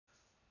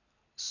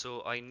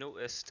So I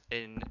noticed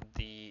in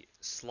the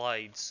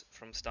slides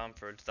from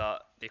Stanford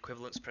that the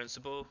equivalence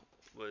principle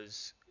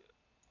was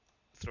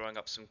throwing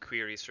up some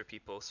queries for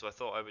people, so I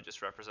thought I would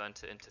just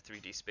represent it into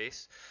 3D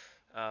space.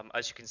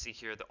 As you can see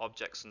here, the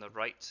objects on the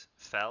right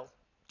fell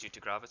due to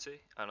gravity,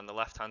 and on the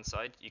left-hand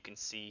side, you can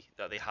see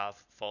that they have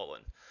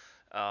fallen.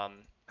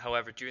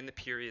 However, during the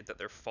period that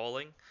they're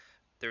falling,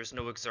 there's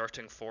no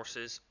exerting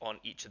forces on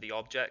each of the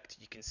object.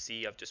 You can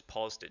see I've just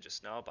paused it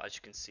just now, but as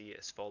you can see,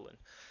 it's fallen.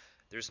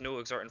 There's no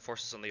exerting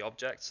forces on the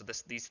object, so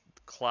these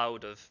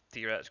cloud of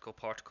theoretical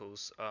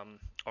particles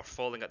are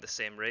falling at the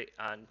same rate,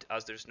 and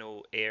as there's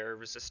no air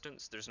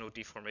resistance, there's no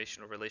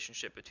deformational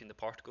relationship between the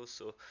particles,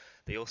 so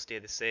they all stay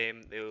the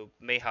same. They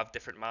may have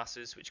different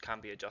masses, which can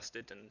be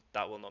adjusted, and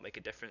that will not make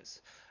a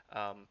difference.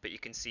 But you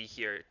can see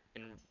here,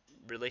 in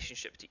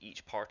relationship to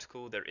each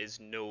particle, there's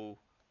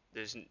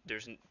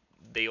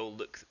they all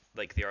look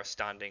like they are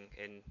standing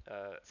in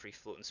free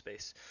floating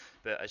space,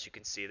 but as you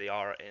can see, they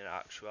are in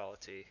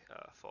actuality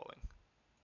falling.